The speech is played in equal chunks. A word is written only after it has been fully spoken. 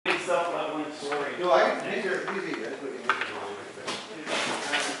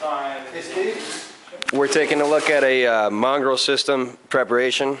We're taking a look at a mongrel system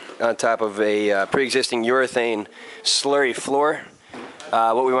preparation on top of a pre-existing urethane slurry floor.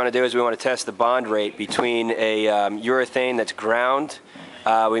 What we want to do is we want to test the bond rate between a urethane that's ground.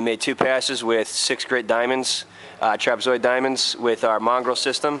 We made 2 passes with 6 grit diamonds, trapezoid diamonds, with our mongrel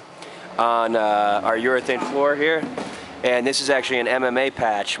system on our urethane floor here. And this is actually an MMA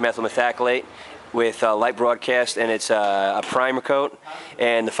patch, methyl methacrylate, with light broadcast, and it's a primer coat.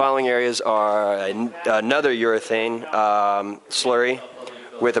 And the following areas are another urethane slurry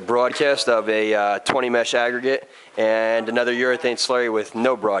with a broadcast of a 20 mesh aggregate, and another urethane slurry with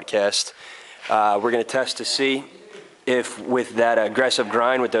no broadcast. We're going to test to see if with that aggressive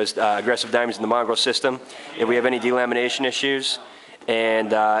grind, with those aggressive diamonds in the mongrel system, if we have any delamination issues,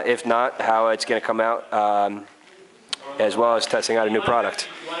 and if not, how it's going to come out, as well as testing out a new product.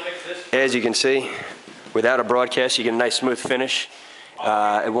 As you can see, without a broadcast, you get a nice smooth finish.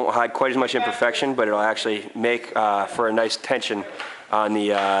 It won't hide quite as much imperfection, but it'll actually make for a nice tension on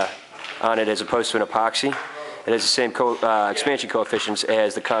the on it, as opposed to an epoxy. It has the same expansion coefficients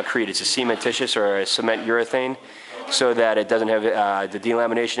as the concrete. It's a cementitious or a cement urethane, so that it doesn't have the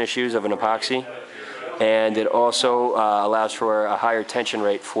delamination issues of an epoxy. And it also allows for a higher tension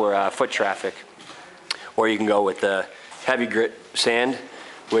rate for foot traffic. Or you can go with the heavy grit sand,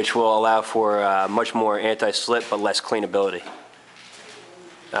 which will allow for much more anti-slip but less cleanability.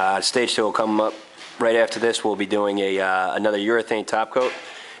 Stage 2 will come up right after this. We'll be doing another urethane top coat,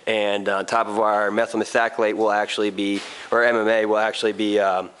 and on top of our methyl methacrylate will actually be, or MMA will actually be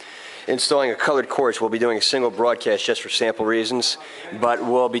installing a colored quartz. We'll be doing a single broadcast just for sample reasons, but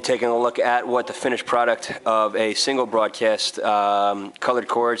we'll be taking a look at what the finished product of a single broadcast colored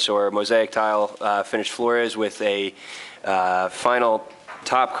quartz or mosaic tile finished floor is, with a final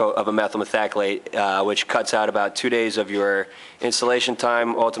top coat of a methyl methacrylate, which cuts out about 2 days of your installation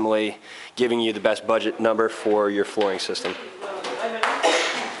time, ultimately giving you the best budget number for your flooring system.